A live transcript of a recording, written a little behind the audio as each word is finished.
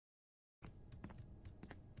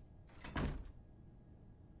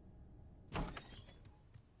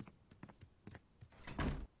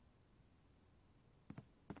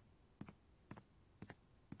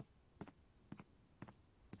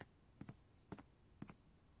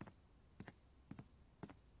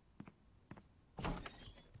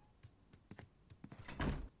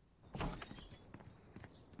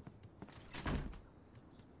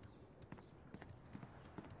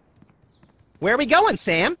Where are we going,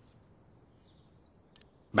 Sam?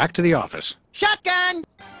 Back to the office. Shotgun!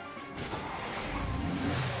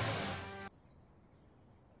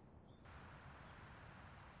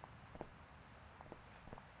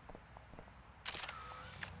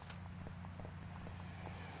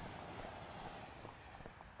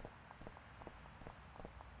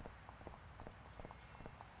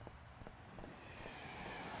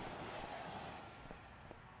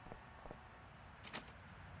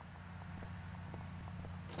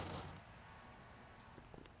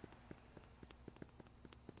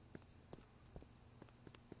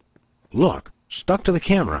 Look, stuck to the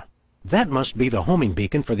camera. That must be the homing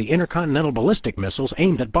beacon for the intercontinental ballistic missiles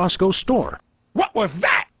aimed at Bosco's store. What was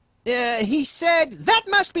that? He said, that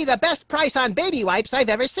must be the best price on baby wipes I've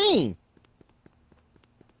ever seen.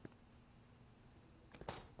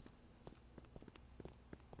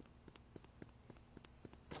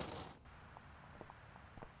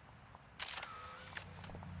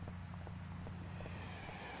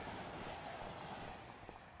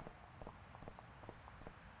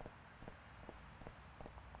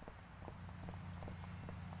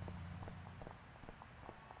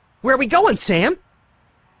 Where are we going, Sam?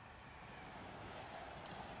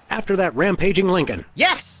 After that rampaging Lincoln.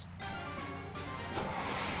 Yes!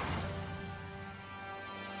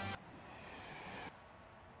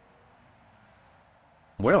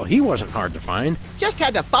 Well, he wasn't hard to find. Just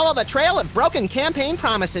had to follow the trail of broken campaign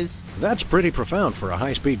promises. That's pretty profound for a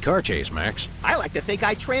high-speed car chase, Max. I like to think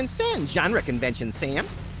I transcend genre conventions, Sam.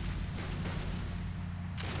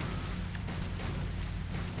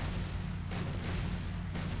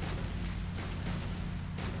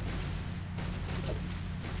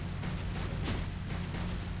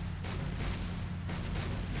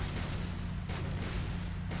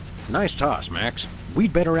 Nice toss, Max.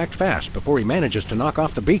 We'd better act fast before he manages to knock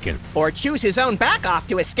off the beacon. Or choose his own back off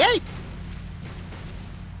to escape.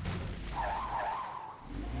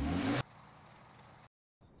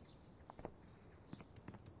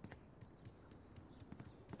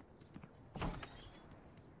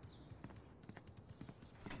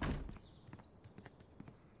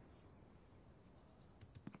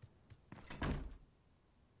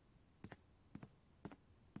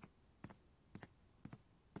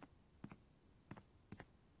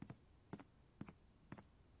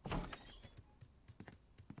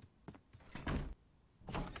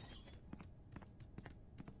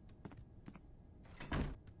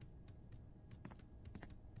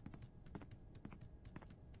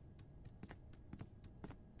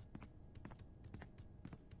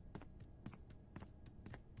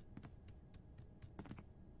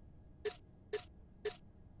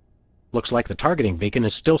 Looks like the targeting beacon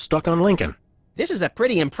is still stuck on Lincoln. This is a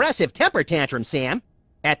pretty impressive temper tantrum, Sam.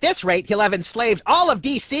 At this rate, he'll have enslaved all of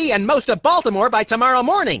D.C. and most of Baltimore by tomorrow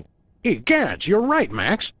morning. Egads, you're right,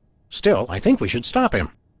 Max. Still, I think we should stop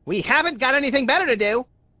him. We haven't got anything better to do.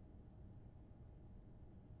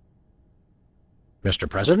 Mr.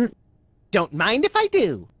 President? Don't mind if I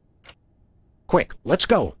do. Quick, let's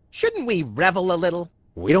go. Shouldn't we revel a little?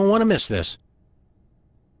 We don't want to miss this.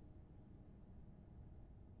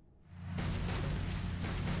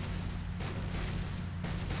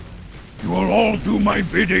 You will all do my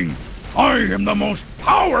bidding. I am the most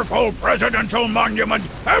powerful presidential monument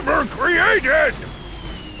ever created!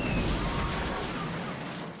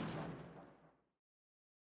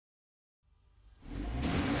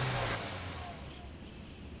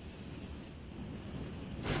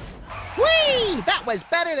 Whee! That was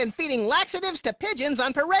better than feeding laxatives to pigeons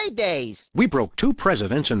on parade days. We broke 2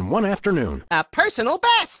 presidents in one afternoon. A personal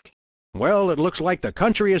best. Well, it looks like the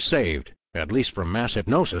country is saved, at least from mass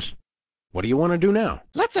hypnosis. What do you want to do now?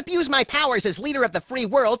 Let's abuse my powers as leader of the free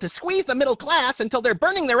world to squeeze the middle class until they're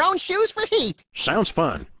burning their own shoes for heat. Sounds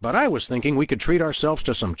fun, but I was thinking we could treat ourselves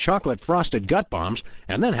to some chocolate-frosted gut bombs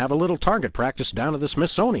and then have a little target practice down at the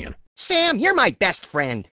Smithsonian. Sam, you're my best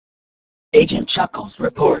friend. Agent Chuckles,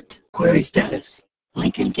 report. Query status.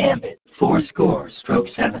 Lincoln Gambit,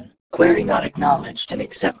 4-7. Query not acknowledged and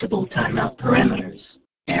acceptable timeout parameters.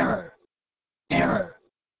 Error. Error.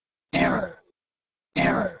 Error.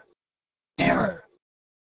 Error. Error.